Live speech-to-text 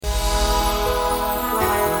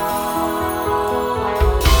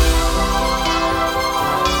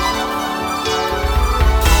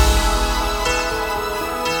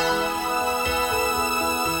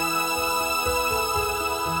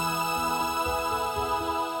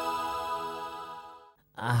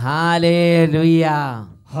Hallelujah,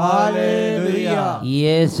 hallelujah.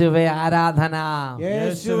 യേശുവേ ആരാധന,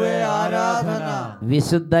 യേശുവേ ആരാധന.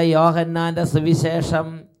 വിശുദ്ധ യോഹന്നാന്റെ സുവിശേഷം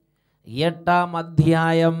 8-ാം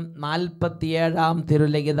അധ്യായം 47-ാം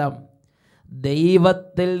തിരുലിഖിതം.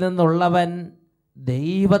 ദൈവത്തിൽ നിന്നുള്ളവൻ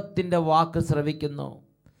ദൈവത്തിൻ്റെ വാക്ക് ശ്രവിക്കുന്നു.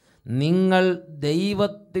 നിങ്ങൾ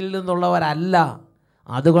ദൈവത്തിൽ നിന്നുള്ളവരല്ല,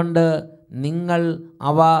 അതുകൊണ്ട് നിങ്ങൾ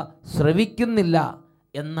അവ ശ്രവിക്കുന്നില്ല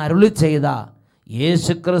എന്നരുളി ചെയ്ത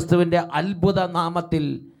യേശുക്രിസ്തുവിൻ്റെ അത്ഭുത നാമത്തിൽ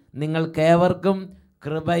നിങ്ങൾക്കേവർക്കും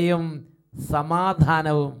കൃപയും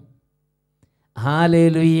സമാധാനവും.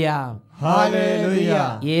 Hallelujah, hallelujah.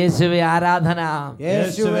 യേശുവേ ആരാധന,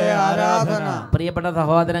 യേശുവേ ആരാധന. പ്രിയപ്പെട്ട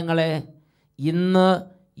സഹോദരങ്ങളെ, ഇന്ന്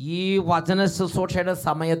ഈ വചന ശുശ്രൂഷയുടെ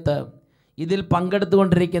സമയത്ത് ഇതിൽ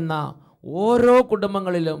പങ്കെടുത്തുകൊണ്ടിരിക്കുന്ന ഓരോ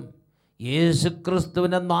കുടുംബങ്ങളിലും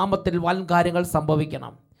യേശുക്രിസ്തുവിൻ്റെ നാമത്തിൽ വൻ കാര്യങ്ങൾ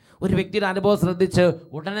സംഭവിക്കണം. ഒരു വ്യക്തിയുടെ അനുഭവം ശ്രദ്ധിച്ച്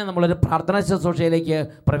ഉടനെ നമ്മളൊരു പ്രാർത്ഥന ശുശ്രൂഷയിലേക്ക്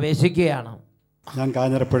പ്രവേശിക്കുകയാണ്. ഞാൻ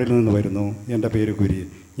കാഞ്ഞിരപ്പള്ളിയിൽ നിന്ന് വരുന്നു. എൻ്റെ പേര് കുര്യൻ.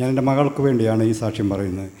 ഞാൻ എൻ്റെ മകൾക്ക് വേണ്ടിയാണ് ഈ സാക്ഷ്യം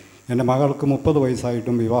പറയുന്നത്. എൻ്റെ മകൾക്ക് 30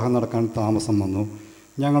 വയസ്സായിട്ടും വിവാഹം നടക്കാൻ താമസം വന്നു.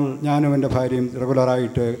 ഞാനും എൻ്റെ ഭാര്യയും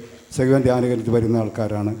റെഗുലറായിട്ട് സെഗ്വൻ ധ്യാനകേന്ദ്രത്തിൽ വരുന്ന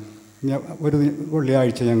ആൾക്കാരാണ്. ഒരു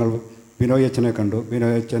വെള്ളിയാഴ്ച ഞങ്ങൾ ബിനോയ് അച്ഛനെ കണ്ടു.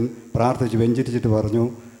 ബിനോയ് അച്ഛൻ പ്രാർത്ഥിച്ച് വെഞ്ചരിച്ചിട്ട് പറഞ്ഞു,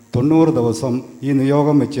 90 ദിവസം ഈ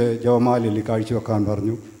നിയോഗം വെച്ച് ജപമാലയിൽ കാഴ്ചവെക്കാൻ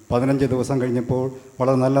പറഞ്ഞു. 15 ദിവസം കഴിഞ്ഞപ്പോൾ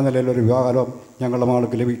വളരെ നല്ല നിലയിലൊരു വിവാഹം ഞങ്ങളുടെ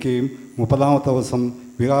മകൾക്ക് ലഭിക്കുകയും 30-ാമത്തെ ദിവസം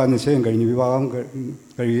വിവാഹ നിശ്ചയം കഴിഞ്ഞ് വിവാഹം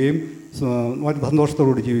കഴിയുകയും വളരെ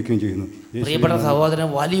സന്തോഷത്തോടുകൂടി ജീവിക്കുകയും ചെയ്യുന്നു. പ്രിയപ്പെട്ട സഹോദരൻ,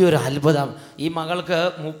 വലിയൊരു അത്ഭുതം. ഈ മകൾക്ക്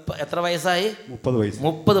എത്ര വയസ്സായി? 30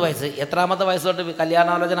 വയസ്സ്. എത്രാമത്തെ വയസ്സ് തൊട്ട്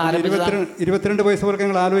കല്യാണാലോചന ആരംഭിച്ചത്? 22 വയസ്സ് വരെ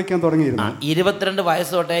ഞങ്ങൾ ആലോചിക്കാൻ തുടങ്ങിയിരുന്നു. 22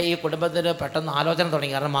 വയസ്സ് തൊട്ടേ ഈ കുടുംബത്തിന് പെട്ടെന്ന് ആലോചന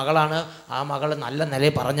തുടങ്ങി. കാരണം മകളാണ്. ആ മകൾ നല്ല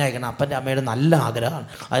നിലയിൽ പറഞ്ഞയക്കണം. അപ്പൻ്റെ അമ്മയുടെ നല്ല ആഗ്രഹമാണ്.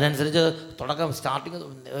 അതിനനുസരിച്ച് സ്റ്റാർട്ടിങ്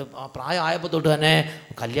പ്രായമായപ്പോൾ തൊട്ട് തന്നെ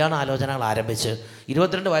കല്യാണ ആലോചനകൾ ആരംഭിച്ച്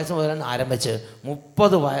 22 വയസ്സ് മുതൽ ആരംഭിച്ച്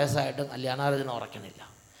 30 വയസ്സായിട്ട് കല്യാണാലോചന ഉറക്കണില്ല.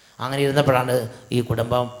 അങ്ങനെ ഇരുന്നപ്പോഴാണ് ഈ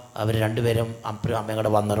കുടുംബം അവർ രണ്ടുപേരും അപ്പനും അമ്മയും കൂടെ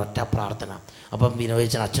വന്നൊരൊറ്റ പ്രാർത്ഥന. അപ്പം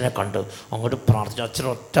വിനോദിച്ചൻ അച്ഛനെ കണ്ടു, അങ്ങോട്ട് പ്രാർത്ഥിച്ചു. അച്ഛൻ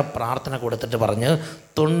ഒറ്റ പ്രാർത്ഥന കൊടുത്തിട്ട് പറഞ്ഞ്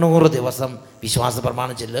 90 ദിവസം വിശ്വാസ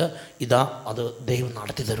പ്രമാണം ചെല്ല്, ഇതാ അത് ദൈവം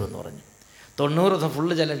നടത്തി തരുമെന്ന് പറഞ്ഞു. 90 ദിവസം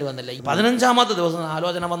ഫുള്ള് ചെല്ലേണ്ടി വന്നില്ല. 15-ാമത്തെ ദിവസം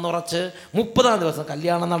ആലോചന വന്നുറച്ച് 30-ാം ദിവസം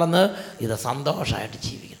കല്യാണം നടന്ന് ഇത് സന്തോഷമായിട്ട്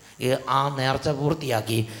ജീവിക്കും. ആ നേർച്ച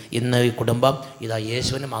പൂർത്തിയാക്കി ഇന്ന് ഈ കുടുംബം ഇതാ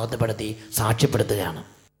യേശുവിനെ മഹത്വപ്പെടുത്തി സാക്ഷ്യപ്പെടുത്തുകയാണ്.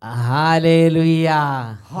 ഹല്ലേലൂയ,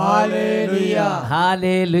 ഹല്ലേലൂയ,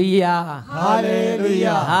 ഹല്ലേലൂയ, ഹല്ലേലൂയ,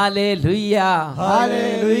 ഹല്ലേലൂയ,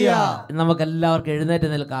 ഹല്ലേലൂയ. നമുക്കെല്ലാവർക്കും എഴുന്നേറ്റ്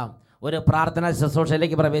നിൽക്കാം. ഒരു പ്രാർത്ഥന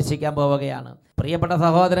ശുശ്രൂഷയിലേക്ക് പ്രവേശിക്കാൻ പോവുകയാണ്. പ്രിയപ്പെട്ട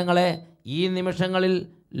സഹോദരങ്ങളെ, ഈ നിമിഷങ്ങളിൽ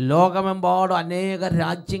ലോകമെമ്പാടും അനേക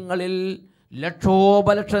രാജ്യങ്ങളിൽ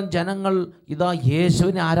ലക്ഷോപലക്ഷം ജനങ്ങൾ ഇതാ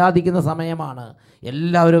യേശുവിനെ ആരാധിക്കുന്ന സമയമാണ്.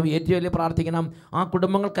 എല്ലാവരും ഏറ്റവും വലിയ പ്രാർത്ഥിക്കണം. ആ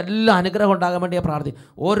കുടുംബങ്ങൾക്കെല്ലാം അനുഗ്രഹം ഉണ്ടാകാൻ വേണ്ടി പ്രാർത്ഥിക്കും.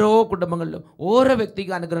 ഓരോ കുടുംബങ്ങളിലും ഓരോ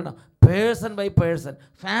വ്യക്തിക്കും അനുഗ്രഹം, person by person,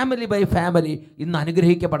 family by family ഇന്ന്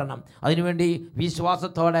അനുഗ്രഹിക്കപ്പെടണം. അതിനുവേണ്ടി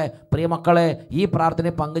വിശ്വാസത്തോടെ പ്രിയമക്കളെ ഈ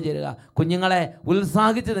പ്രാർത്ഥനയിൽ പങ്കുചേരുക. കുഞ്ഞുങ്ങളെ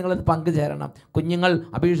ഉത്സാഹിച്ച് നിങ്ങൾ പങ്കുചേരണം. കുഞ്ഞുങ്ങൾ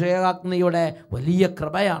അഭിഷേകാഗ്നിയുടെ വലിയ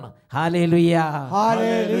കൃപയാണ്. ഹല്ലേലൂയ,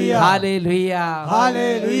 ഹല്ലേലൂയ, ഹല്ലേലൂയ,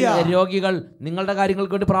 ഹല്ലേലൂയ. രോഗികൾ നിങ്ങളുടെ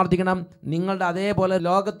കാര്യങ്ങൾക്ക് വേണ്ടി പ്രാർത്ഥിക്കണം. നിങ്ങളുടെ അതേപോലെ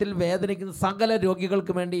ലോകത്തിൽ വേദനിക്കുന്ന സകല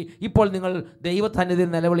രോഗികൾക്ക് വേണ്ടി ഇപ്പോൾ നിങ്ങൾ ദൈവസന്നിധിയിൽ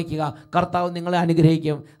നിലവിളിക്കുക. കർത്താവ് നിങ്ങളെ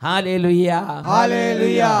അനുഗ്രഹിക്കും. Hallelujah,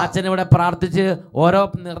 hallelujah. അച്ഛനിവിടെ പ്രാർത്ഥിച്ച് ഓരോ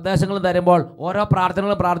നിർദ്ദേശങ്ങളും തരുമ്പോൾ, ഓരോ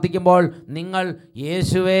പ്രാർത്ഥനകളും പ്രാർത്ഥിക്കുമ്പോൾ നിങ്ങൾ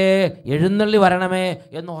യേശുവേ എഴുന്നള്ളി വരണമേ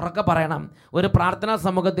എന്ന് ഉറക്കെ പറയണം. ഒരു പ്രാർത്ഥനാ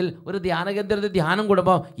സമൂഹത്തിൽ ഒരു ധ്യാന കേന്ദ്രത്തിൽ ധ്യാനം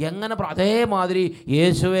കൂടുമ്പോൾ എങ്ങനെ അതേമാതിരി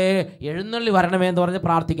യേശുവേ എഴുന്നള്ളി വരണമേ എന്ന് പറഞ്ഞ്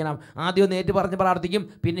പ്രാർത്ഥിക്കണം. ആദ്യം ഒന്ന് ഏറ്റു പറഞ്ഞ് പ്രാർത്ഥിക്കും,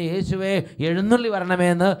 പിന്നെ യേശുവേ എഴുന്നള്ളി വരണമേ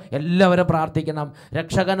എന്ന് എല്ലാവരും പ്രാർത്ഥിക്കണം.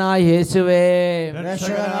 രക്ഷകനായ യേശുവേ,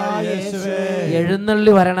 രക്ഷകനായ യേശുവേ,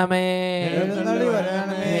 എഴുന്നള്ളി വരണമേ, എഴുന്നള്ളി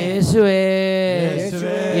വരണമേ. യേശുവേ,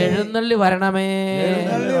 യേശുവേ, എഴുന്നള്ളി വരണമേ.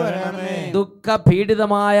 എഴുന്നള്ളി വരണമേ.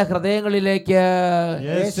 ദുഃഖപീഡിതമായ ഹൃദയങ്ങളിലേക്ക്,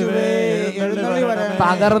 യേശുവേ, എഴുന്നള്ളി വരണമേ.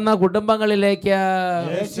 തകർന്ന കുടുംബങ്ങളിലേക്ക്,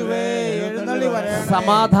 യേശുവേ, എഴുന്നള്ളി വരണമേ.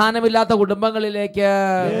 സമാധാനമില്ലാത്ത കുടുംബങ്ങളിലേക്ക്,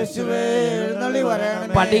 യേശുവേ, എഴുന്നള്ളി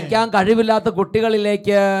വരണമേ. പഠിക്കാൻ കഴിവില്ലാത്ത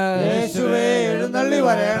കുട്ടികളിലേക്ക്, യേശുവേ, എഴുന്നള്ളി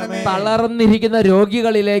വരണമേ. തളർന്നിരിക്കുന്ന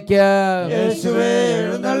രോഗികളിലേക്ക്, യേശുവേ,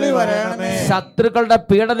 എഴുന്നള്ളി വരണമേ. ശത്രുക്കളുടെ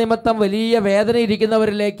പീഡനിമിത്തം വലിയ വേദന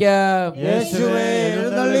ഇരിക്കുന്നവരിലേക്ക്, യേശുവേ,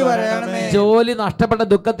 എഴുന്നള്ളി വരണമേ. ജോലി നഷ്ടപ്പെട്ട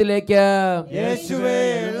ദുഃഖത്തിലേക്ക്, യേശുവേ,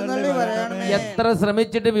 എഴുന്നള്ളി വരണമേ. എത്ര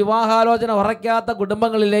ശ്രമിച്ചിട്ട് വിവാഹാലോചന ഉറയ്ക്കാത്ത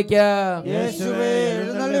കുടുംബങ്ങളിലേക്ക്, യേശുവേ,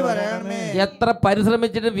 എഴുന്നള്ളി വരണമേ. എത്ര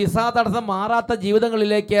പരിശ്രമിച്ചിട്ട് വിസ തടസ്സം മാറാത്ത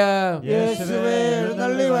ജീവിതങ്ങളിലേക്ക്, യേശുവേ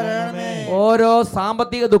എഴുന്നള്ളി വരണമേ. ഓരോ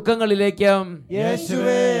സാമ്പത്തിക ദുഃഖങ്ങളിലേക്കും,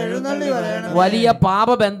 യേശുവേ എഴുന്നള്ളി വരണമേ. വലിയ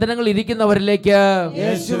പാപബന്ധനങ്ങൾ ഇരിക്കുന്നവരിലേക്ക്,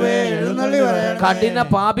 യേശുവേ എഴുന്നള്ളി വരണമേ. കഠിന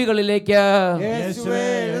പാപികളിലേക്ക്, യേശുവേ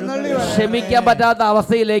എഴുന്നള്ളി വരണമേ. ക്ഷമിക്കാൻ പറ്റാത്ത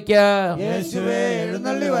അവസ്ഥയിലേക്ക്, യേശുവേ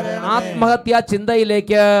എഴുന്നള്ളി വരണമേ. ആത്മഹത്യാ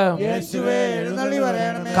ചിന്തയിലേക്ക്, യേശുവേ എഴുന്നള്ളി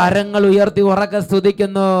വരണമേ. കരങ്ങൾ ഉയർത്തി ഉറക്കെ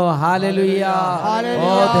സ്തുതിക്കുന്നു. ഹല്ലേലൂയ. ഓ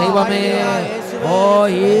ദൈവമേ, ഓ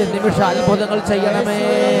ഈ നിമിഷം അത്ഭുതങ്ങൾ ചെയ്യണമേ.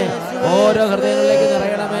 ഓരോ ഹൃദയങ്ങളിലേക്ക്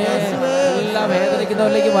നിറയണമേ. എല്ലാ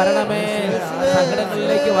വേദനിക്കുന്നവരിലേക്ക് വരണമേ.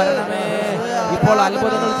 സങ്കടങ്ങളിലേക്ക് വരണമേ. ഇപ്പോൾ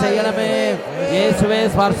അത്ഭുതങ്ങൾ ചെയ്യണമേ. യേശുവേ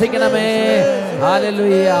സ്പർശിക്കണമേ.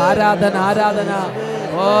 ഹല്ലേലൂയ. ആരാധന, ആരാധന.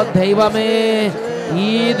 ഓ ദൈവമേ,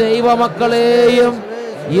 ഈ ദൈവമക്കളെയും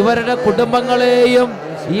ഇവരുടെ കുടുംബങ്ങളെയും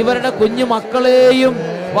ഇവരുടെ കുഞ്ഞു മക്കളെയും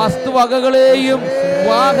വസ്തുവകകളെയും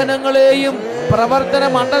വാഹനങ്ങളെയും പ്രവർത്തന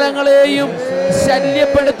മണ്ഡലങ്ങളെയും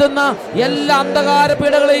ശല്യപ്പെടുത്തുന്ന എല്ലാ അന്ധകാര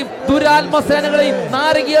പീഡകളെയും ദുരാത്മസേനകളെയും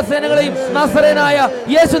നാരകീയ സേനകളെയും നസറേനായ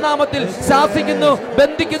യേശുനാമത്തിൽ ശാസിക്കുന്നു,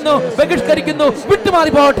 ബന്ധിക്കുന്നു, ബഹിഷ്കരിക്കുന്നു.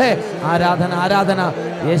 വിട്ടുമാറി പോകട്ടെ. ആരാധന, ആരാധന.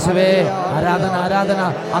 യേശുവേ ആരാധന, ആരാധന.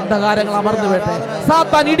 അന്ധകാരങ്ങൾ അമർന്നു വേട്ടെ.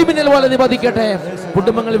 സാത്താൻ ഇടിമിന്നൽ പോലെ നിബന്ധിക്കട്ടെ.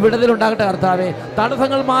 കുടുംബങ്ങളിൽ വിടുതലുണ്ടാകട്ടെ കർത്താവേ.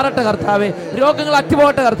 തടസ്സങ്ങൾ മാറട്ടെ കർത്താവേ. രോഗങ്ങൾ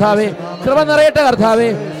അറ്റുപോകട്ടെ കർത്താവേ. കൃപ നിറയട്ടെ കർത്താവേ.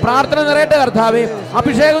 പ്രാർത്ഥന നിറയട്ടെ കർത്താവേ.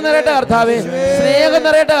 അഭിഷേകം നിറയട്ടെ കർത്താവേ. സ്നേഹം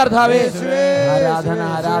നിറയട്ടെ കർത്താവേ. ആരാധന,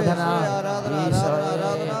 ആരാധന.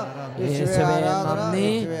 യേശുവേ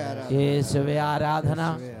നന്ദി. യേശുവേ ആരാധന.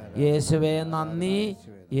 യേശുവേ നന്ദി.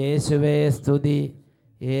 യേശുവേ സ്തുതി.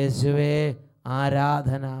 യേശുവേ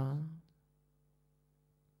ആരാധന.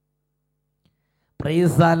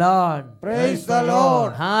 Praise the Lord. Praise the Lord.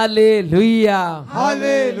 Hallelujah.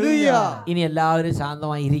 Hallelujah. ഇനി എല്ലാവരും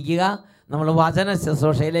ശാന്തമായി ഇരിക്കുക. നമ്മൾ വചന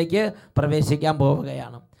ശുശ്രൂഷയിലേക്ക് പ്രവേശിക്കാൻ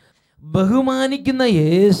പോവുകയാണ്. ബഹുമാനിക്കുന്ന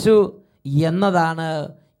യേശു എന്നതാണ്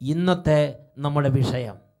ഇന്നത്തെ നമ്മുടെ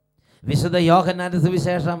വിഷയം. വിശുദ്ധ യോഹന്നാന്റെ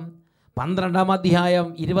സുവിശേഷം 12-ാം അധ്യായം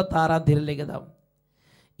 26-ാം തിരുലിഖിതം.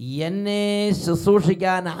 എന്നെ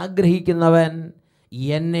ശുശ്രൂഷിക്കാൻ ആഗ്രഹിക്കുന്നവൻ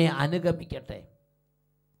എന്നെ അനുഗമിക്കട്ടെ.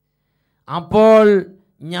 അപ്പോൾ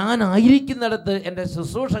ഞാൻ ആയിരിക്കുന്നിടത്ത് എൻ്റെ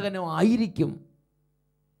ശുശ്രൂഷകനും ആയിരിക്കും.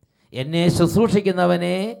 എന്നെ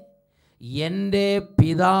ശുശ്രൂഷിക്കുന്നവനെ എൻ്റെ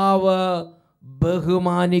പിതാവ്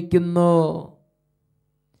ബഹുമാനിക്കുന്നു.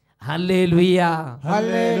 ഹല്ലേലൂയ.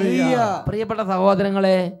 ഹല്ലേലൂയ. പ്രിയപ്പെട്ട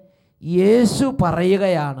സഹോദരങ്ങളെ, യേശു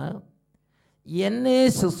പറയുകയാണ്, എന്നെ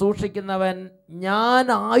ശുശ്രൂഷിക്കുന്നവൻ ഞാൻ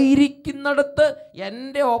ആയിരിക്കുന്നിടത്ത്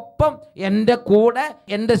എൻ്റെ ഒപ്പം, എൻ്റെ കൂടെ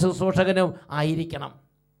എൻ്റെ ശുശ്രൂഷകനും ആയിരിക്കണം.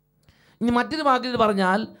 ഇനി മറ്റൊരു വാക്കിൽ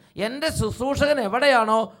പറഞ്ഞാൽ, എൻ്റെ ശുശ്രൂഷകൻ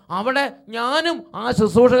എവിടെയാണോ അവിടെ ഞാനും ആ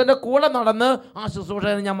ശുശ്രൂഷകൻ്റെ കൂടെ നടന്ന് ആ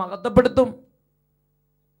ശുശ്രൂഷകനെ ഞാൻ മഹത്വപ്പെടുത്തും.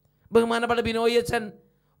 ബഹുമാനപ്പെട്ട ബിനോയ് അച്ഛൻ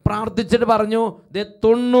പ്രാർത്ഥിച്ചിട്ട് പറഞ്ഞു,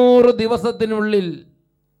 90 ദിവസത്തിനുള്ളിൽ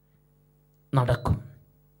നടക്കും.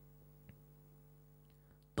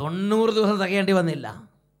 90 ദിവസം തികയേണ്ടി വന്നില്ല.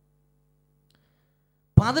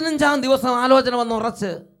 15-ാം ദിവസം ആലോചന വന്ന്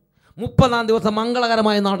ഉറച്ച് 30-ാം ദിവസം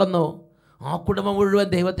മംഗളകരമായി നടന്നു. ആ കുടുംബം മുഴുവൻ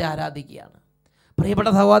ദൈവത്തെ ആരാധിക്കുകയാണ്. പ്രിയപ്പെട്ട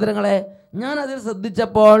സഹോദരങ്ങളെ, ഞാൻ അതിൽ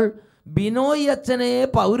ശ്രദ്ധിച്ചപ്പോൾ ബിനോയ് അച്ഛനെ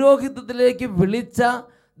പൗരോഹിത്യത്തിലേക്ക് വിളിച്ച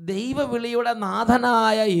ദൈവവിളിയുടെ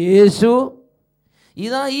നാഥനായ യേശു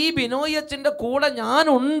ഇതാ ഈ ബിനോയ് അച്ഛൻ്റെ കൂടെ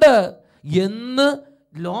ഞാനുണ്ട് എന്ന്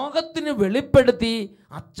ലോകത്തിന് വെളിപ്പെടുത്തി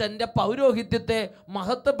അച്ഛൻ്റെ പൗരോഹിത്യത്തെ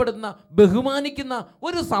മഹത്വപ്പെടുന്ന, ബഹുമാനിക്കുന്ന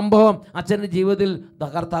ഒരു സംഭവം അച്ഛൻ്റെ ജീവിതത്തിൽ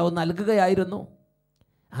കർത്താവ് നൽകുകയായിരുന്നു.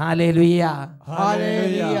 ഹല്ലേലൂയ.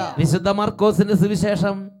 ഹല്ലേലൂയ. വിശുദ്ധ മർക്കോസിന്റെ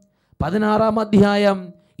സുവിശേഷം 16-ാം അധ്യായം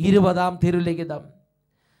 20-ാം തിരുലിഖിതം.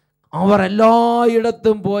 അവർ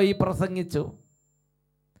എല്ലായിടത്തും പോയി പ്രസംഗിച്ചു.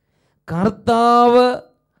 കർത്താവ്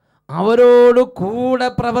അവരോട് കൂടെ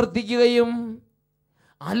പ്രവർത്തിക്കുകയും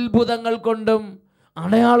അത്ഭുതങ്ങൾ കൊണ്ടും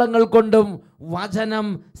അടയാളങ്ങൾ കൊണ്ടും വചനം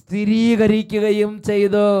സ്ഥിരീകരിക്കുകയും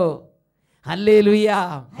ചെയ്തു. ഹല്ലേലൂയ.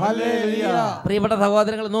 ഹല്ലേലൂയ. പ്രിയപ്പെട്ട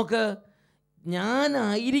സഹോദരങ്ങൾ, നോക്ക്, ഞാൻ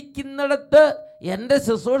ആയിരിക്കുന്നിടത്ത് എൻ്റെ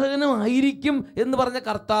ശുശ്രൂഷകനും ആയിരിക്കും എന്ന് പറഞ്ഞ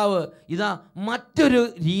കർത്താവ് ഇതാ മറ്റൊരു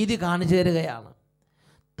രീതി കാണിച്ചു തരികയാണ്.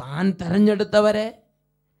 താൻ തിരഞ്ഞെടുത്തവരെ,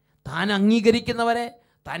 താൻ അംഗീകരിക്കുന്നവരെ,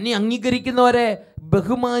 തന്നെ അംഗീകരിക്കുന്നവരെ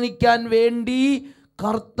ബഹുമാനിക്കാൻ വേണ്ടി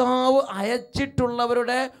കർത്താവ്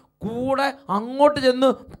അയച്ചിട്ടുള്ളവരുടെ കൂടെ അങ്ങോട്ട് ചെന്ന്,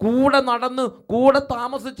 കൂടെ നടന്ന്, കൂടെ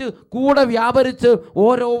താമസിച്ച്, കൂടെ വ്യാപരിച്ച്,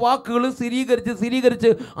 ഓരോ വാക്കുകൾ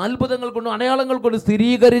സ്ഥിരീകരിച്ച് അത്ഭുതങ്ങൾ കൊണ്ട് അടയാളങ്ങൾ കൊണ്ട്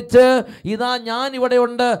സ്ഥിരീകരിച്ച്, ഇതാ ഞാൻ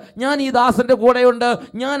ഇവിടെയുണ്ട്, ഞാൻ ഈ ദാസൻ്റെ കൂടെയുണ്ട്,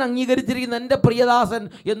 ഞാൻ അംഗീകരിച്ചിരിക്കുന്ന എൻ്റെ പ്രിയദാസൻ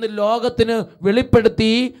എന്ന് ലോകത്തിന്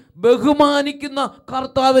വെളിപ്പെടുത്തി ബഹുമാനിക്കുന്ന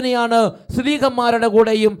കർത്താവിനെയാണ് സ്ലീഹന്മാരുടെ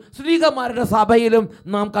കൂടെയും സ്ലീഹന്മാരുടെ സഭയിലും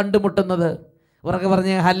നാം കണ്ടുമുട്ടുന്നത്. ഉറക്കെ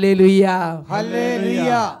പറഞ്ഞേ ഹല്ലേലൂയ.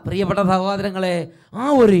 ഹല്ലേലൂയ. പ്രിയപ്പെട്ട സഹോദരങ്ങളെ, ആ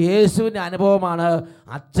ഒരു യേശുവിൻ്റെ അനുഭവമാണ്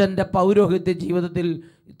അച്ഛൻ്റെ പൗരോഹിത്യ ജീവിതത്തിൽ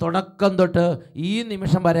തുടക്കം തൊട്ട് ഈ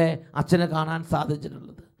നിമിഷം വരെ അച്ഛനെ കാണാൻ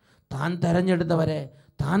സാധിച്ചിട്ടുള്ളത്. താൻ തിരഞ്ഞെടുത്തവരെ,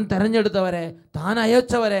 താൻ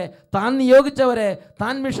അയച്ചവരെ, താൻ നിയോഗിച്ചവരെ,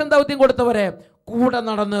 താൻ മിഷൻ ദൗത്യം കൊടുത്തവരെ കൂടെ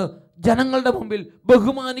നടന്ന് ജനങ്ങളുടെ മുമ്പിൽ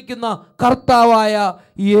ബഹുമാനിക്കുന്ന കർത്താവായ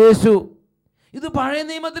യേശു. ഇത് പഴയ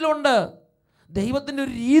നിയമത്തിലുണ്ട്. ദൈവത്തിൻ്റെ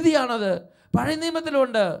ഒരു രീതിയാണത്. പഴയ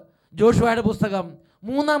നിയമത്തിലുണ്ട്. ജോഷുവയുടെ പുസ്തകം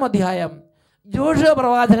 3-ാം അധ്യായം. ജോഷുവ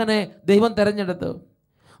പ്രവാചകനെ ദൈവം തിരഞ്ഞെടുത്തു.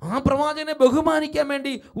 ആ പ്രവാചകനെ ബഹുമാനിക്കാൻ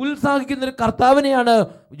വേണ്ടി ഉത്സാഹിക്കുന്നൊരു കർത്താവിനെയാണ്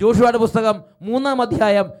ജോഷുവയുടെ പുസ്തകം 3-ാം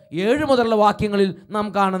അധ്യായം 7 മുതലുള്ള വാക്യങ്ങളിൽ നാം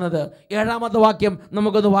കാണുന്നത്. 7-ാമത്തെ വാക്യം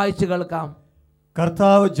നമുക്കൊന്ന് വായിച്ചു കേൾക്കാം.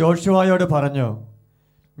 കർത്താവ് ജോഷുവയോട് പറഞ്ഞു,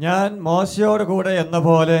 ഞാൻ മോശയോട് കൂടെ എന്ന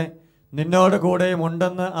പോലെ നിന്നോട് കൂടെയും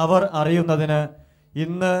ഉണ്ടെന്ന് അവർ അറിയുന്നതിന്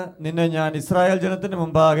ഇന്ന് നിന്നെ ഞാൻ ഇസ്രായേൽ ജനത്തിന്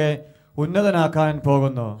മുമ്പാകെ ഉന്നതനാക്കാൻ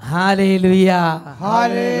പോകുന്നു. ഹല്ലേലൂയ.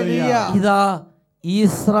 ഹല്ലേലൂയ. ഇതാ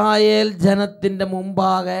ഇസ്രായേൽ ജനത്തിൻ്റെ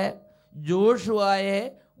മുമ്പാകെ ജോഷുവയെ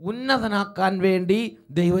ഉന്നതനാക്കാൻ വേണ്ടി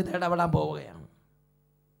ദൈവത്തെ ഇടപെടാൻ പോവുകയാണ്.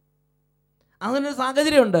 അങ്ങനൊരു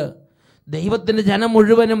സാഹചര്യമുണ്ട്. ദൈവത്തിൻ്റെ ജനം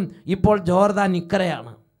മുഴുവനും ഇപ്പോൾ ജോർദാൻ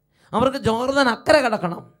ഇക്കരയാണ്. അവർക്ക് ജോർദാൻ അക്കരെ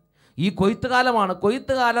കടക്കണം. ഈ കൊയ്ത്ത് കാലമാണ്.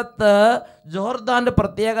 കൊയ്ത്ത് കാലത്ത് ജോർദാൻ്റെ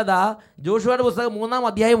പ്രത്യേകത ജോഷുവയുടെ പുസ്തകം 3-ാം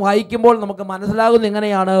അധ്യായം വായിക്കുമ്പോൾ നമുക്ക് മനസ്സിലാകുന്നത്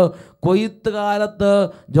എങ്ങനെയാണ്. കൊയ്ത്ത് കാലത്ത്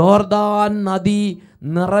ജോർദാൻ നദി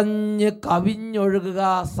നിറഞ്ഞ് കവിഞ്ഞൊഴുകുക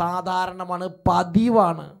സാധാരണമാണ്,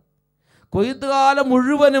 പതിവാണ്. കൊയ്ത്തുകാലം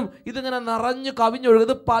മുഴുവനും ഇതിങ്ങനെ നിറഞ്ഞ്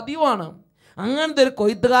കവിഞ്ഞൊഴുകുന്നത് പതിവാണ്. അങ്ങനത്തെ ഒരു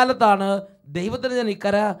കൊയ്ത്ത് കാലത്താണ് ദൈവത്തിന് ഞാൻ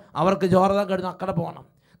ഇക്കര അവർക്ക് ജോർദാൻ കഴിഞ്ഞ് അക്കരെ പോകണം.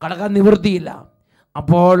 കടക്കാൻ നിവൃത്തിയില്ല.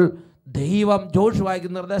 അപ്പോൾ ദൈവം ജോഷുവയ്ക്ക്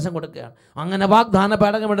നിർദ്ദേശം കൊടുക്കുകയാണ്. അങ്ങനെ വാഗ്ദാന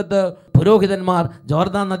പേടകമെടുത്ത് പുരോഹിതന്മാർ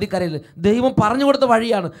ജോർദാൻ നദിക്കരയിൽ, ദൈവം പറഞ്ഞു കൊടുത്ത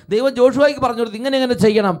വഴിയാണ്. ദൈവം ജോഷുവയ്ക്ക് പറഞ്ഞു കൊടുത്തു, ഇങ്ങനെ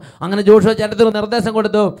ചെയ്യണം. അങ്ങനെ ജോഷുവ ജനത്തിന് നിർദ്ദേശം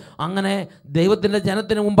കൊടുത്തു. അങ്ങനെ ദൈവത്തിൻ്റെ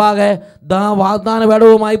ജനത്തിന് മുമ്പാകെ വാഗ്ദാന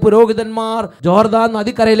പേടകവുമായി പുരോഹിതന്മാർ ജോർദാൻ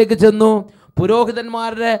നദിക്കരയിലേക്ക് ചെന്നു.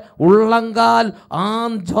 പുരോഹിതന്മാരുടെ ഉള്ളങ്കാൽ ആ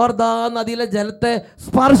ജോർദാൻ നദിയിലെ ജലത്തെ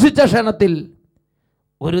സ്പർശിച്ച ക്ഷണത്തിൽ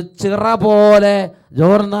ഒരു ചിറ പോലെ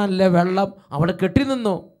ജോർദാനിലെ വെള്ളം അവിടെ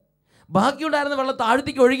കെട്ടിനിന്നു. ബാക്കിയുണ്ടായിരുന്ന വെള്ളം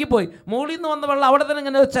താഴ്ത്തിക്ക് ഒഴുകിപ്പോയി. മുകളിൽ നിന്ന് വന്ന വെള്ളം അവിടെ തന്നെ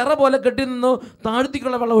ഇങ്ങനെ ചിറ പോലെ കെട്ടി നിന്നു.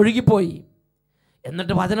 താഴ്ത്തിക്കുള്ള വെള്ളം ഒഴുകിപ്പോയി.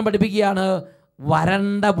 എന്നിട്ട് വചനം പഠിപ്പിക്കുകയാണ്,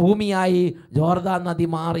 വരണ്ട ഭൂമിയായി ജോർദാൻ നദി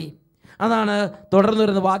മാറി. അതാണ് തുടർന്ന്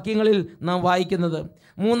വരുന്ന വാക്യങ്ങളിൽ നാം വായിക്കുന്നത്.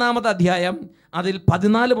 3-ാമത്തെ അധ്യായം അതിൽ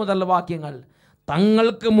 14 മുതലുള്ള വാക്യങ്ങൾ.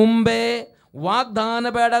 തങ്ങൾക്ക് മുമ്പേ വാഗ്ദാന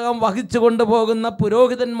പേടകം വഹിച്ചു കൊണ്ടുപോകുന്ന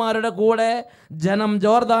പുരോഹിതന്മാരുടെ കൂടെ ജനം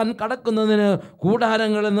ജോർദാൻ കടക്കുന്നതിന്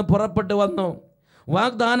കൂടാരങ്ങളിൽ നിന്ന് പുറപ്പെട്ടു വന്നു.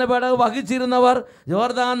 വാഗ്ദാന പേടകം വഹിച്ചിരുന്നവർ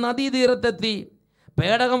ജോർദാൻ നദീതീരത്തെത്തി.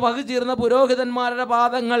 പേടകം വഹിച്ചിരുന്ന പുരോഹിതന്മാരുടെ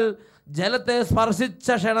പാദങ്ങൾ ജലത്തെ സ്പർശിച്ച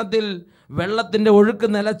ക്ഷണത്തിൽ വെള്ളത്തിൻ്റെ ഒഴുക്ക്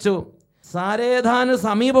നിലച്ചു. സാരേധാന്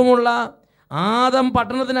സമീപമുള്ള ആദം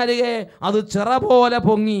പട്ടണത്തിനരികെ അത് ചിറ പോലെ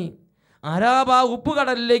പൊങ്ങി. അരാബ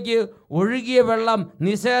ഉപ്പുകടലിലേക്ക് ഒഴുകിയ വെള്ളം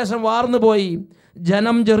നിശേഷം വാർന്നുപോയി.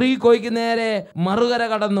 ജനം ജെറീക്കോയ്ക്ക് നേരെ മറുകര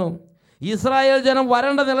കടന്നു. ഇസ്രായേൽ ജനം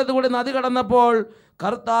വരണ്ട നിലത്തുകൂടി നദി കടന്നപ്പോൾ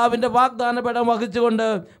കർത്താവിൻ്റെ വാഗ്ദാന പേടകം വഹിച്ചുകൊണ്ട്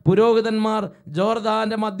പുരോഹിതന്മാർ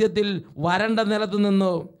ജോർദാൻ്റെ മധ്യത്തിൽ വരണ്ട നിലത്ത്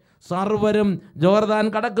നിന്നു. സർവരും ജോർദാൻ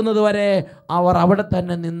കടക്കുന്നത് വരെ അവർ അവിടെ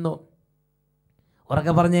തന്നെ നിന്നു.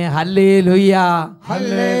 ഉറക്കെ പറഞ്ഞേ ഹല്ലേലൂയ.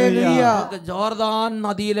 ഹല്ലേലൂയ. ജോർദാൻ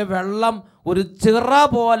നദിയിലെ വെള്ളം ഒരു ചിറ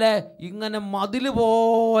പോലെ ഇങ്ങനെ മതിൽ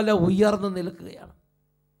പോലെ ഉയർന്നു നിൽക്കുകയാണ്.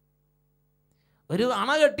 ഒരു അണ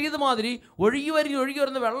കെട്ടിയത് മാതിരി ഒഴുകി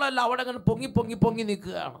വരുന്ന വെള്ളമെല്ലാം അവിടെ അങ്ങനെ പൊങ്ങി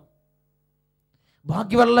നിൽക്കുകയാണ്.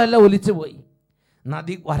 ബാക്കി വെള്ളമെല്ലാം ഒലിച്ചു പോയി.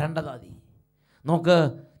 നദി വരണ്ട നദി. നോക്ക്,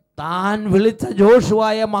 താൻ വിളിച്ച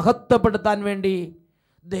ജോഷുവയെ മഹത്വപ്പെടുത്താൻ വേണ്ടി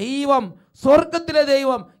ദൈവം, സ്വർഗത്തിലെ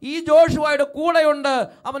ദൈവം ഈ ജോഷുവയുടെ കൂടെയുണ്ട്,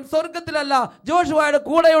 അവൻ സ്വർഗത്തിലല്ല ജോഷുവയുടെ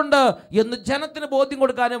കൂടെയുണ്ട് എന്ന് ജനത്തിന് ബോധ്യം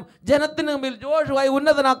കൊടുക്കാനും ജനത്തിന് മുമ്പിൽ ജോഷുവയെ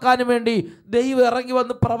ഉന്നതനാക്കാനും വേണ്ടി ദൈവം ഇറങ്ങി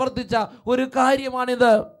വന്ന് പ്രവർത്തിച്ച ഒരു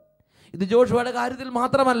കാര്യമാണിത്. ഇത് ജോഷുവയുടെ കാര്യത്തിൽ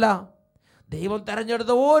മാത്രമല്ല, ദൈവം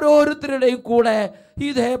തെരഞ്ഞെടുത്ത ഓരോരുത്തരുടെയും കൂടെ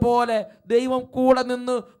ഇതേപോലെ ദൈവം കൂടെ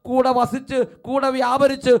നിന്ന്, കൂടെ വസിച്ച്, കൂടെ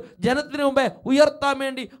വ്യാപരിച്ച് ജനത്തിന് മുമ്പേ ഉയർത്താൻ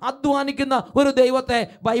വേണ്ടി അധ്വാനിക്കുന്ന ഒരു ദൈവത്തെ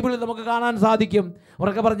ബൈബിളിൽ നമുക്ക് കാണാൻ സാധിക്കും.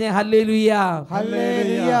 ഉറക്കെ പറഞ്ഞേ ഹല്ലേലൂയ.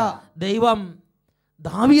 ഹല്ലേലൂയ. ദൈവം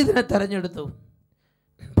ദാവീദിനെ തെരഞ്ഞെടുത്തു.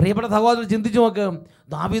 പ്രിയപ്പെട്ട സഹോദരൻ, ചിന്തിച്ചു നോക്ക്.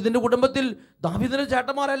 ദാവീദിൻ്റെ കുടുംബത്തിൽ ദാവീദിൻ്റെ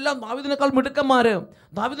ചേട്ടന്മാരെല്ലാം ദാവീദിനേക്കാൾ മിടുക്കന്മാർ,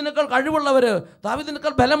 ദാവീദിനേക്കാൾ കഴിവുള്ളവർ,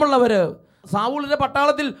 ദാവീദിനേക്കാൾ ബലമുള്ളവർ. സാവൂളിൻ്റെ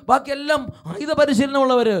പട്ടാളത്തിൽ ബാക്കിയെല്ലാം ആയുധ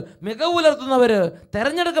പരിശീലനമുള്ളവർ, മികവ് പുലർത്തുന്നവർ,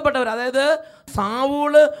 തിരഞ്ഞെടുക്കപ്പെട്ടവർ. അതായത്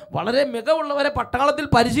സാവൂള് വളരെ മികവുള്ളവരെ പട്ടാളത്തിൽ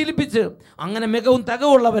പരിശീലിപ്പിച്ച് അങ്ങനെ മികവും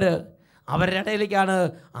തികവുള്ളവർ. അവരുടെ ഇടയിലേക്കാണ്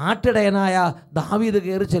ആട്ടിടയനായ ദാവീദ്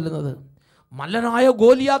കയറി ചെല്ലുന്നത്. മല്ലനായ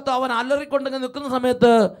ഗോലിയാത്ത് അവൻ അലറിക്കൊണ്ടെങ്കിൽ നിൽക്കുന്ന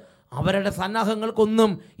സമയത്ത് അവരുടെ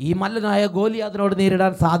സന്നാഹങ്ങൾക്കൊന്നും ഈ മല്ലനായ ഗോലിയാത്തിനോട്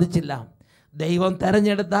നേരിടാൻ സാധിച്ചില്ല. ദൈവം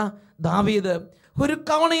തെരഞ്ഞെടുത്ത ദാവീദ് ഒരു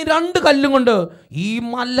കവണയും 2 കല്ലും കൊണ്ട് ഈ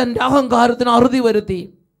മല്ലൻ്റെ അഹങ്കാരത്തിന് അറുതി വരുത്തി.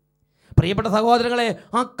 പ്രിയപ്പെട്ട സഹോദരങ്ങളെ,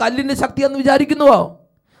 ആ കല്ലിൻ്റെ ശക്തിയെന്ന് വിചാരിക്കുന്നുവോ?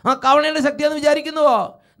 ആ കവണയുടെ ശക്തിയെന്ന് വിചാരിക്കുന്നുവോ?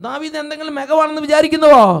 ദാവീദ് എന്തെങ്കിലും മികവാണെന്ന്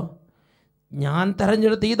വിചാരിക്കുന്നുവോ? ഞാൻ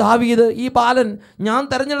തെരഞ്ഞെടുത്ത ഈ ദാവീദ്, ഈ ബാലൻ ഞാൻ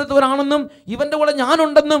തെരഞ്ഞെടുത്തവരാണെന്നും ഇവൻ്റെ കൂടെ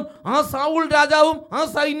ഞാനുണ്ടെന്നും ആ സൗൽ രാജാവും ആ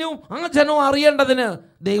സൈന്യവും ആ ജനവും അറിയേണ്ടതിന്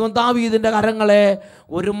ദൈവം ദാവീദിൻ്റെ കരങ്ങളെ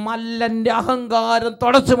ഒരു മല്ലൻ്റെ അഹങ്കാരം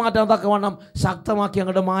തുടച്ചു മാറ്റാൻ തക്കവണ്ണം ശക്തമാക്കി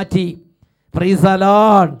അങ്ങോട്ട് മാറ്റി. Praise the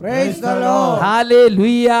Lord. Praise the Lord.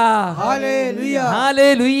 Hallelujah. Hallelujah.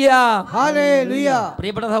 Hallelujah. Hallelujah.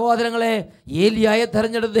 പ്രിയപ്പെട്ട സഹോദരങ്ങളെ, ഏലിയായെ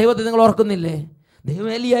തെരഞ്ഞെടുത്ത ദൈവത്തെ നിങ്ങൾ ഓർക്കുന്നില്ലേ? ദൈവം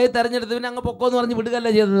ഏലിയായെ തെരഞ്ഞെടുത്തവനെ അങ്ങ് പൊക്കോന്ന് പറഞ്ഞ് വിടുകയല്ല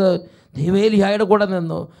ചെയ്തത്. ദൈവം ഏലിയായുടെ കൂടെ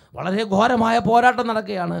നിന്നു. വളരെ ഘോരമായ പോരാട്ടം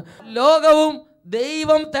നടക്കുകയാണ്. ലോകവും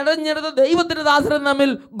ദൈവം തെരഞ്ഞെടുത്ത ദൈവത്തിൻ്റെ ദാസരും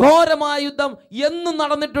തമ്മിൽ ഘോരമായ യുദ്ധം എന്നും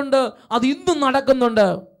നടന്നിട്ടുണ്ട്, അത് ഇന്നും നടക്കുന്നുണ്ട്.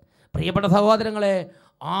 പ്രിയപ്പെട്ട സഹോദരങ്ങളെ,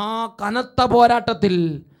 ആ കനത്ത പോരാട്ടത്തിൽ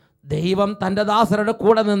ദൈവം തൻ്റെ ദാസരുടെ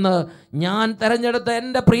കൂടെ നിന്ന് ഞാൻ തെരഞ്ഞെടുത്ത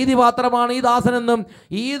എൻ്റെ പ്രീതിപാത്രമാണ് ഈ ദാസനെന്നും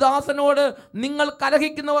ഈ ദാസനോട് നിങ്ങൾ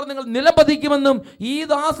കലഹിക്കുന്നവർ നിങ്ങൾ നിലപതിക്കുമെന്നും ഈ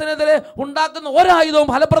ദാസനെതിരെ ഉണ്ടാക്കുന്ന ഒരായുധവും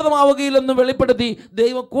ഫലപ്രദമാവുകയില്ലെന്നും വെളിപ്പെടുത്തി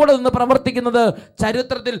ദൈവം കൂടെ നിന്ന് പ്രവർത്തിക്കുന്നത്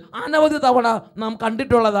ചരിത്രത്തിൽ അനവധി തവണ നാം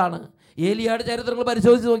കണ്ടിട്ടുള്ളതാണ്. ഏലിയായുടെ ചരിത്രങ്ങൾ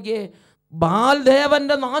പരിശോധിച്ച് നോക്കിയേ.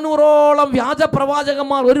 ബാൽദേവന്റെ 400ഓളം വ്യാജ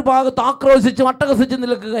പ്രവാചകന്മാർ ഒരു ഭാഗത്ത് ആക്രോശിച്ച് അട്ടഹസിച്ച്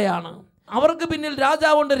നിൽക്കുകയാണ്. അവർക്ക് പിന്നിൽ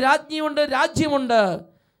രാജാവുണ്ട്, രാജ്ഞിയുണ്ട്, രാജ്യമുണ്ട്.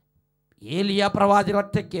 ഏലിയ പ്രവാചകൻ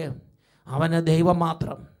ഒറ്റയ്ക്ക്, അവന് ദൈവം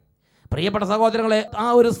മാത്രം. പ്രിയപ്പെട്ട സഹോദരങ്ങളെ, ആ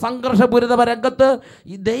ഒരു സംഘർഷപൂരിത രംഗത്ത്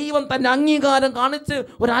ഈ ദൈവം തൻ്റെ അംഗീകാരം കാണിച്ച്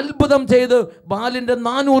ഒരു അത്ഭുതം ചെയ്ത് ബാലിൻ്റെ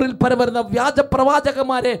 400-ൽ പരം വരുന്ന വ്യാജ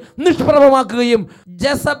പ്രവാചകന്മാരെ നിഷ്പ്രഭമാക്കുകയും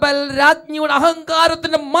ജെസബൽ രാജ്ഞിയുടെ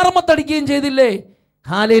അഹങ്കാരത്തിൻ്റെ മർമ്മത്തടിക്കുകയും ചെയ്തില്ലേ?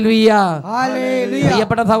 ഹല്ലേലൂയ.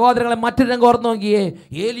 പ്രിയപ്പെട്ട സഹോദരങ്ങളെ, മറ്റൊരു രംഗം ഓർത്ത് നോക്കിയേ.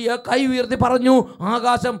 ഏലിയ കൈ ഉയർത്തി പറഞ്ഞു,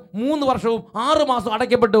 ആകാശം 3 വർഷവും 6 മാസവും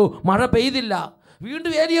അടയ്ക്കപ്പെട്ടു, മഴ പെയ്തില്ല.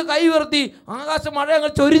 വീണ്ടും ഏലിയ കൈ ഉയർത്തി, ആകാശം മഴ അങ്ങ്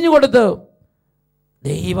ചൊരിഞ്ഞു കൊടുത്തു.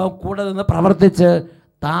 ദൈവം കൂടെ നിന്ന് പ്രവർത്തിച്ച്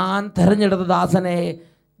താൻ തെരഞ്ഞെടുത്ത ദാസനെ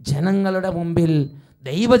ജനങ്ങളുടെ മുമ്പിൽ,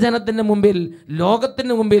 ദൈവജനത്തിൻ്റെ മുമ്പിൽ,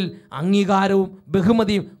 ലോകത്തിൻ്റെ മുമ്പിൽ അംഗീകാരവും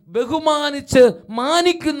ബഹുമതിയും ബഹുമാനിച്ച്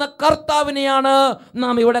മാനിക്കുന്ന കർത്താവിനെയാണ്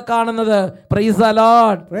നാം ഇവിടെ കാണുന്നത്. Praise the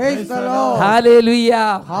Lord. Praise the Lord. Hallelujah.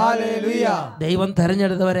 Hallelujah. ദൈവം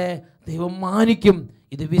തെരഞ്ഞെടുത്തവരെ ദൈവം മാനിക്കും.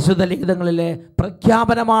 ഇത് വിശുദ്ധ ലിഖിതങ്ങളിലെ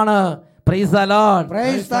പ്രഖ്യാപനമാണ്. Praise the Lord.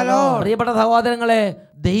 Praise the Lord. പ്രിയപ്പെട്ട സഹോദരങ്ങളെ,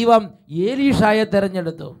 ദൈവം ഏലീഷായെ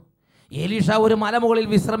തെരഞ്ഞെടുത്തു. ഏലീഷ ഒരു മലമുകളിൽ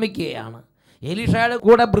വിശ്രമിക്കുകയാണ്. ഏലീഷയുടെ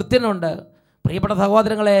കൂടെ ഭൃത്യനുണ്ട്. പ്രിയപ്പെട്ട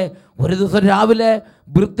സഹോദരങ്ങളെ, ഒരു ദിവസം രാവിലെ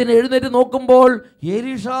ഭൃത്യൻ എഴുന്നേറ്റ് നോക്കുമ്പോൾ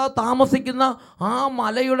ഏലീഷ താമസിക്കുന്ന ആ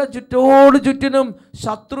മലയുടെ ചുറ്റിനും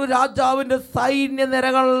ശത്രു രാജാവിൻ്റെ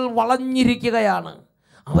സൈന്യനിരകൾ വളഞ്ഞിരിക്കുകയാണ്.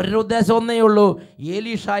 അവരുടെ ഉദ്ദേശം ഒന്നേ ഉള്ളൂ,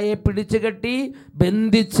 ഏലീഷായെ പിടിച്ചു കെട്ടി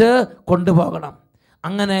ബന്ധിച്ച് കൊണ്ടുപോകണം.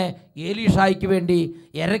 അങ്ങനെ ഏലീഷായ്ക്ക് വേണ്ടി,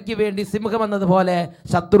 ഇരയ്ക്ക് വേണ്ടി സിംഹം എന്നതുപോലെ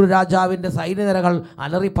ശത്രു രാജാവിൻ്റെ സൈന്യനിരകൾ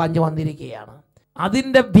അലറിപ്പാഞ്ഞു വന്നിരിക്കുകയാണ്.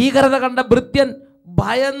 അതിൻ്റെ ഭീകരത കണ്ട ഭൃത്യൻ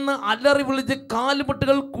ഭയന്ന് അലറി വിളിച്ച്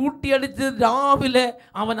കാലുമുട്ടുകൾ കൂട്ടിയടിച്ച് രാവിലെ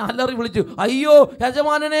അവൻ അലറി വിളിച്ചു, അയ്യോ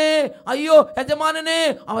യജമാനനെ, അയ്യോ യജമാനനെ,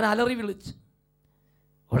 അവൻ അലറി വിളിച്ചു.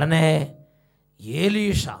 ഉടനെ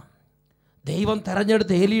ഏലീഷ, ദൈവം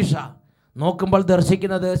തെരഞ്ഞെടുത്ത ഏലീഷ നോക്കുമ്പോൾ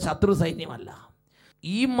ദർശിക്കുന്നത് ശത്രു സൈന്യമല്ല,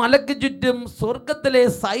 ഈ മലയ്ക്ക് ചുറ്റും സ്വർഗത്തിലെ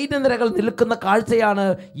സൈന്യനിരകൾ നിൽക്കുന്ന കാഴ്ചയാണ്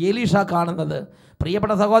ഏലീഷ കാണുന്നത്.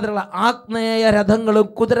 പ്രിയപ്പെട്ട സഹോദരങ്ങളെ, ആഗ്നേയ രഥങ്ങളും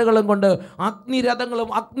കുതിരകളും കൊണ്ട്, അഗ്നിരഥങ്ങളും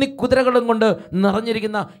അഗ്നിക്കുതിരകളും കൊണ്ട്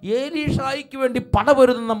നിറഞ്ഞിരിക്കുന്ന ഏലീഷായ്ക്ക് വേണ്ടി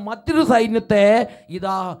പടപൊരുതുന്ന മറ്റൊരു സൈന്യത്തെ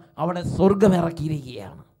ഇതാ അവിടെ സ്വർഗം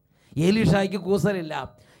ഇറക്കിയിരിക്കുകയാണ്. ഏലീഷായ്ക്ക് കൂസലില്ല.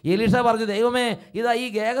 ഏലീഷ പറഞ്ഞു, ദൈവമേ, ഇതാ ഈ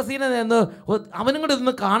ഗേഹസീനെ നിന്ന് അവനും കൂടെ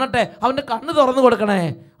ഇന്ന് കാണട്ടെ, അവൻ്റെ കണ്ണ് തുറന്നു കൊടുക്കണേ.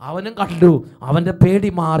 അവനും കണ്ടു, അവൻ്റെ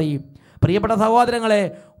പേടി മാറി. പ്രിയപ്പെട്ട സഹോദരങ്ങളെ,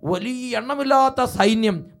 വലിയ എണ്ണമില്ലാത്ത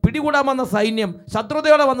സൈന്യം, പിടികൂടാൻ വന്ന സൈന്യം,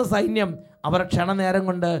 ശത്രുതയോടെ വന്ന സൈന്യം, അവർ ക്ഷണനേരം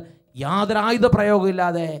കൊണ്ട് യാതൊരു ആയുധ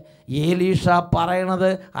പ്രയോഗമില്ലാതെ ഏലീഷ പറയണത്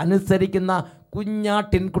അനുസരിക്കുന്ന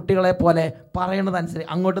കുഞ്ഞാട്ടിൻ കുട്ടികളെ പോലെ പറയണതനുസരിച്ച്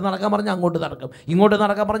അങ്ങോട്ട് നടക്കാൻ പറഞ്ഞ് അങ്ങോട്ട് നടക്കും, ഇങ്ങോട്ട്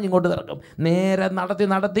നടക്കാൻ പറഞ്ഞ് ഇങ്ങോട്ട് നടക്കും. നേരെ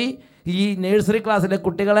നടത്തി ഈ നഴ്സറി ക്ലാസ്സിലെ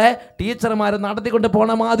കുട്ടികളെ ടീച്ചർമാർ നടത്തിക്കൊണ്ട്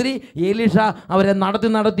പോണ മാതിരി ഏലീഷ അവരെ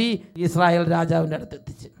നടത്തി ഇസ്രായേൽ രാജാവിൻ്റെ അടുത്ത്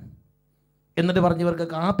എത്തിച്ച്, എന്നിട്ട് പറഞ്ഞ് ഇവർക്ക്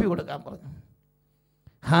കാപ്പി കൊടുക്കാൻ പറഞ്ഞു.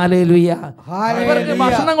 ഹല്ലേലൂയ. ഇവർക്ക്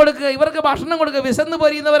ഭക്ഷണം കൊടുക്കുക, വിശന്ന്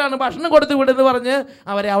പൊരിയുന്നവരാണ്, ഭക്ഷണം കൊടുത്ത് വിടുന്ന് പറഞ്ഞ്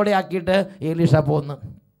അവരെ അവിടെ ആക്കിയിട്ട് ഏലീഷ പോന്നു.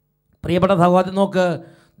 പ്രിയപ്പെട്ട സഹോദരൻ, നോക്ക്,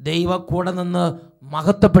 ദൈവം കൂടെ നിന്ന്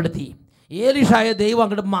മഹത്വപ്പെടുത്തി. ഏലീഷായെ ദൈവം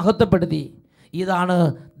അങ്ങോട്ട് മഹത്വപ്പെടുത്തി. ഇതാണ്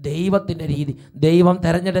ദൈവത്തിൻ്റെ രീതി. ദൈവം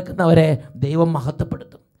തിരഞ്ഞെടുക്കുന്നവരെ ദൈവം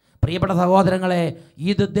മഹത്വപ്പെടുത്തും. പ്രിയപ്പെട്ട സഹോദരങ്ങളെ,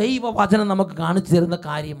 ഇത് ദൈവവചനം നമുക്ക് കാണിച്ചു തരുന്ന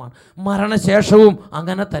കാര്യമാണ്. മരണശേഷവും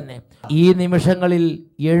അങ്ങനെ തന്നെ. ഈ നിമിഷങ്ങളിൽ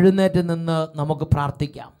എഴുന്നേറ്റ് നിന്ന് നമുക്ക്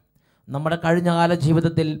പ്രാർത്ഥിക്കാം. നമ്മുടെ കഴിഞ്ഞകാല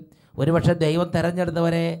ജീവിതത്തിൽ ഒരുപക്ഷെ ദൈവം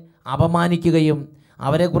തിരഞ്ഞെടുത്തവരെ അപമാനിക്കുകയും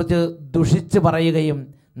അവരെക്കുറിച്ച് ദുഷിച്ച് പറയുകയും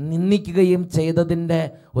നിന്ദിക്കുകയും ചെയ്തതിൻ്റെ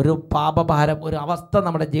ഒരു പാപഭാരം, ഒരു അവസ്ഥ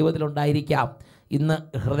നമ്മുടെ ജീവിതത്തിൽ ഉണ്ടായിരിക്കാം. ഇന്ന്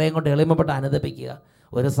ഹൃദയം കൊണ്ട് എളിമപ്പെട്ട് അനുദപിക്കുക.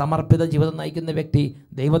 ഒരു സമർപ്പിത ജീവിതം നയിക്കുന്ന വ്യക്തി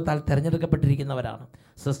ദൈവത്താൽ തിരഞ്ഞെടുക്കപ്പെട്ടിരിക്കുന്നവരാണ്.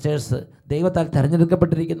 സിസ്റ്റേഴ്സ് ദൈവത്താൽ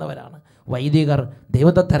തിരഞ്ഞെടുക്കപ്പെട്ടിരിക്കുന്നവരാണ്. വൈദികർ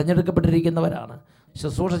ദൈവത്താൽ തിരഞ്ഞെടുക്കപ്പെട്ടിരിക്കുന്നവരാണ്.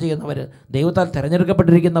 ശുശ്രൂഷ ചെയ്യുന്നവർ ദൈവത്താൽ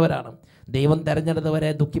തിരഞ്ഞെടുക്കപ്പെട്ടിരിക്കുന്നവരാണ്. ദൈവം തിരഞ്ഞെടുത്തവരെ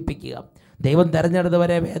ദുഃഖിപ്പിക്കുക, ദൈവം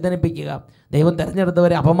തിരഞ്ഞെടുത്തവരെ വേദനിപ്പിക്കുക, ദൈവം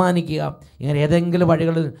തിരഞ്ഞെടുത്തവരെ അപമാനിക്കുക, ഇങ്ങനെ ഏതെങ്കിലും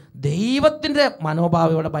വഴികളിൽ ദൈവത്തിൻ്റെ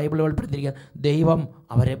മനോഭാവം ഇവിടെ ബൈബിൾ വെളിപ്പെടുത്തിയിരിക്കുക. ദൈവം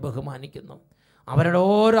അവരെ ബഹുമാനിക്കുന്നു. അവരുടെ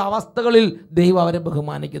ഓരോ അവസ്ഥകളിൽ ദൈവം അവരെ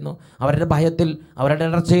ബഹുമാനിക്കുന്നു. അവരുടെ ഭയത്തിൽ, അവരുടെ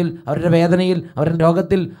ഇടർച്ചയിൽ, അവരുടെ വേദനയിൽ, അവരുടെ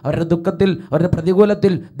രോഗത്തിൽ, അവരുടെ ദുഃഖത്തിൽ, അവരുടെ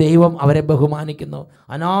പ്രതികൂലത്തിൽ ദൈവം അവരെ ബഹുമാനിക്കുന്നു.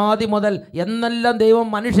 അനാദി മുതൽ എന്നെല്ലാം ദൈവം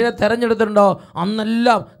മനുഷ്യരെ തിരഞ്ഞെടുത്തിട്ടുണ്ടോ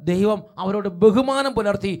അന്നെല്ലാം ദൈവം അവരോട് ബഹുമാനം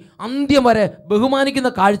പുലർത്തി അന്ത്യം വരെ ബഹുമാനിക്കുന്ന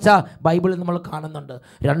കാഴ്ച ബൈബിളിൽ നമ്മൾ കാണുന്നുണ്ട്.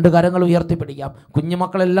 രണ്ട് കരങ്ങൾ ഉയർത്തിപ്പിടിക്കാം,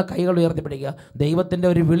 കുഞ്ഞുമക്കളെല്ലാം കൈകൾ ഉയർത്തിപ്പിടിക്കുക. ദൈവത്തിൻ്റെ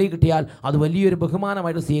ഒരു വിളി കിട്ടിയാൽ അത് വലിയൊരു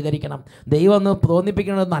ബഹുമാനമായിട്ട് സ്വീകരിക്കണം. ദൈവം എന്ന്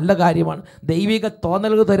തോന്നിപ്പിക്കുന്നത് നല്ല കാര്യമാണ്. ദൈവിക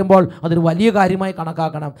തോന്നലുകൾ തരുമ്പോൾ അതൊരു വലിയ കാര്യമായി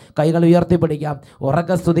കണക്കാക്കണം. കൈകൾ ഉയർത്തിപ്പിടിക്കാം,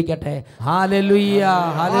 ഉറക്കെ സ്തുതിക്കട്ടെ. ഹല്ലേലൂയ,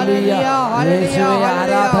 ഹല്ലേലൂയ, യേശുവേ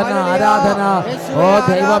ആരാധന, ആരാധന. ഓ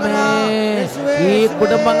ദൈവമേ, ഈ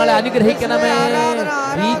കുടുംബങ്ങളെ അനുഗ്രഹിക്കണമേ,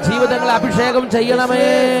 ഈ ജീവിതങ്ങളെ അഭിഷേകം ചെയ്യണമേ,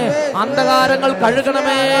 അന്ധകാരങ്ങൾ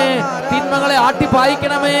കഴുകണമേ, തിന്മകളെ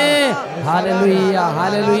ആട്ടിപ്പായിക്കണമേ. ഹല്ലേലൂയ,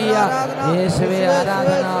 ഹല്ലേലൂയ, യേശുവേ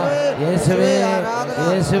ആരാധന, യേശുവേ,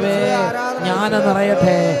 യേശുവേ. ജ്ഞാനം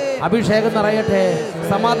നിറയട്ടെ, അഭിഷേകം നിറയട്ടെ,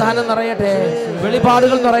 സമാധാനം നിറയട്ടെ,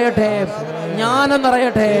 വെളിപാടുകൾ നിറയട്ടെ, ജ്ഞാനം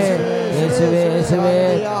നിറയട്ടെ. യേശുവേ, യേശുവേ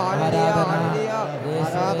ആരാധന,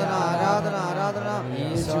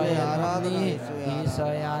 ഈശോയെ നന്ദി,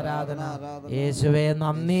 ഈശോയെ ആരാധന, യേശുവേ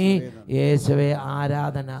നന്ദി, യേശുവേ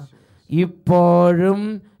ആരാധന. ഇപ്പോഴും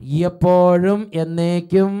എപ്പോഴും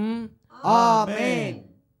എന്നേക്കും ആമേൻ.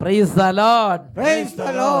 Praise the Lord, praise the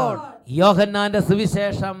Lord. യോഹന്നാന്റെ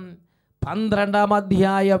സുവിശേഷം 12-ാം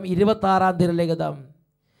അധ്യായം 26-ാം തിരുലിഖിതം.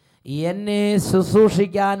 എന്നെ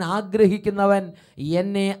ശുശ്രൂഷിക്കാൻ ആഗ്രഹിക്കുന്നവൻ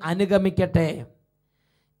എന്നെ അനുഗമിക്കട്ടെ.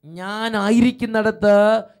 ഞാൻ ആയിരിക്കുന്നിടത്ത്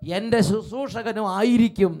എൻ്റെ ശുശ്രൂഷകനും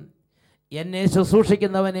ആയിരിക്കും. എന്നെ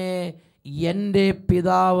ശുശ്രൂഷിക്കുന്നവനെ എൻ്റെ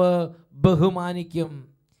പിതാവ് ബഹുമാനിക്കും.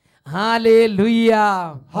 Hallelujah,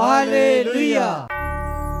 hallelujah.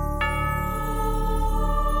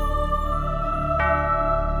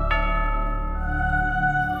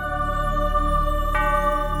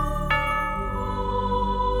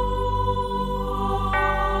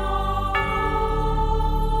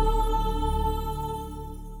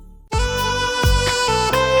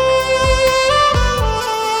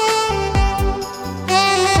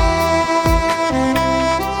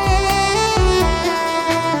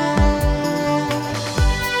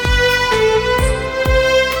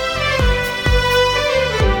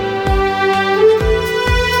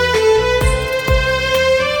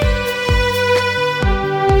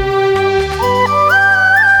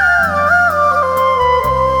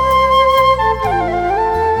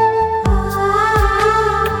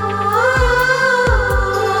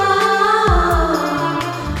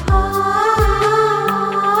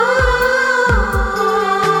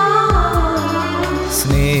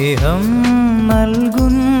 സ്നേഹം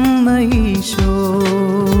നൽകുന്ന ഈശോ,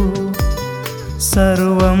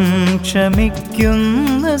 സർവം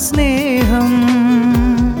ക്ഷമിക്കുന്ന സ്നേഹം,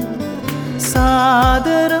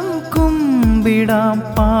 സാദരം കുമ്പിടാം,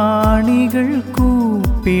 പാണികൾ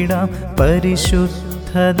കൂപ്പിടാം,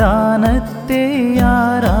 പരിശുദ്ധദാനത്തെ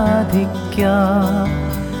ആരാധിക്കാം.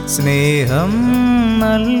 സ്നേഹം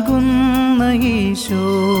നൽകുന്ന ഈശോ,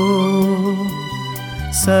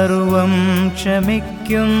 സർവം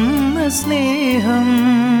ക്ഷമിക്കുന്ന സ്നേഹം,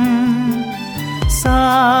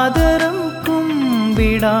 സാദരം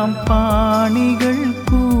കുമ്പിടാം, പാണികൾ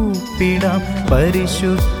കൂപ്പിടാം,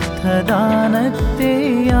 പരിശുദ്ധദാനത്തെ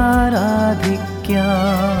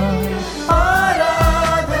ആരാധിക്കാം.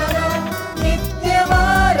 ആരാധന,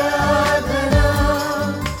 നിത്യമാരാധന,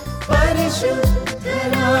 പരിശുദ്ധനായവൻ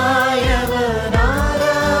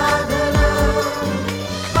ആരാധന.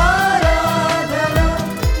 ആരാധന,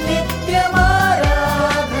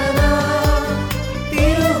 നിത്യമാരാധന,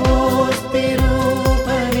 തിരുവോസ്തിരൂപനിൻ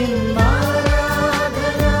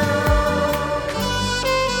ആരാധന.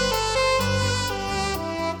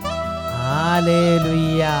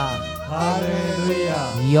 Hallelujah, hallelujah.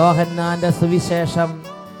 യോഹന്നാന്റെ സുവിശേഷം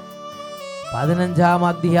 15-ാം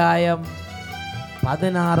അധ്യായം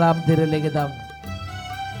 16-ാം തിരുലിഖിതം.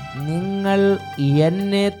 നിങ്ങൾ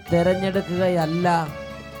എന്നെ തിരഞ്ഞെടുക്കുകയല്ല,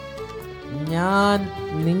 ഞാൻ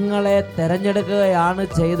നിങ്ങളെ തിരഞ്ഞെടുക്കുകയാണ്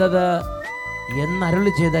ചെയ്തത്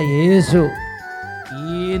എന്നരുളി ചെയ്ത യേശു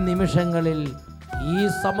ഈ നിമിഷങ്ങളിൽ ഈ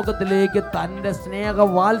സമൂഹത്തിലേക്ക് തൻ്റെ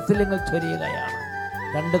സ്നേഹവാത്സല്യങ്ങൾ ചൊരിയുകയാണ്.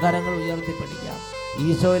 രണ്ട് കരങ്ങൾ ഉയർത്തിപ്പിടിക്കാം,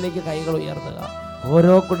 ഈശോയിലേക്ക് കൈകൾ ഉയർത്തുക,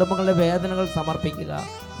 ഓരോ കുടുംബങ്ങളുടെ വേദനകൾ സമർപ്പിക്കുക.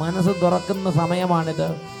 മനസ്സ് തുറക്കുന്ന സമയമാണിത്.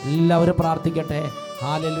 എല്ലാവരും പ്രാർത്ഥിക്കട്ടെ.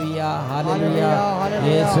 Hallelujah, hallelujah.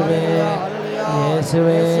 യേശുവേ,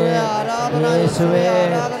 യേശുവേ, യേശുവേ,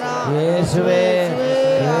 യേശുവേ,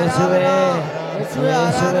 യേശുവേ,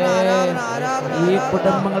 യേശുവേ. ഈ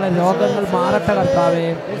കുടുംബങ്ങളെ രോഗങ്ങൾ മാറട്ടെ കർത്താവേ.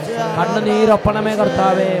 കണ്ണുനീരൊപ്പണമേ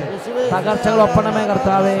കർത്താവേ. തകർച്ചകൾ ഒപ്പണമേ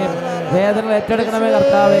കർത്താവേ. വേദനകൾ ഏറ്റെടുക്കണമേ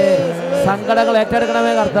കർത്താവേ. സങ്കടങ്ങൾ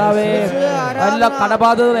ഏറ്റെടുക്കണമേ കർത്താവേ. എല്ലാ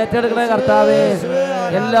കടബാധ്യതകൾ ഏറ്റെടുക്കണമേ കർത്താവേ.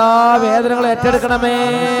 എല്ലാ വേദനകളും ഏറ്റെടുക്കണമേ.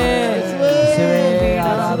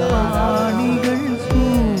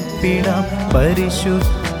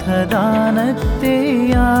 പരിശുദ്ധദാനത്തെ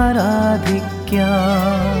ആരാധിക്കാം.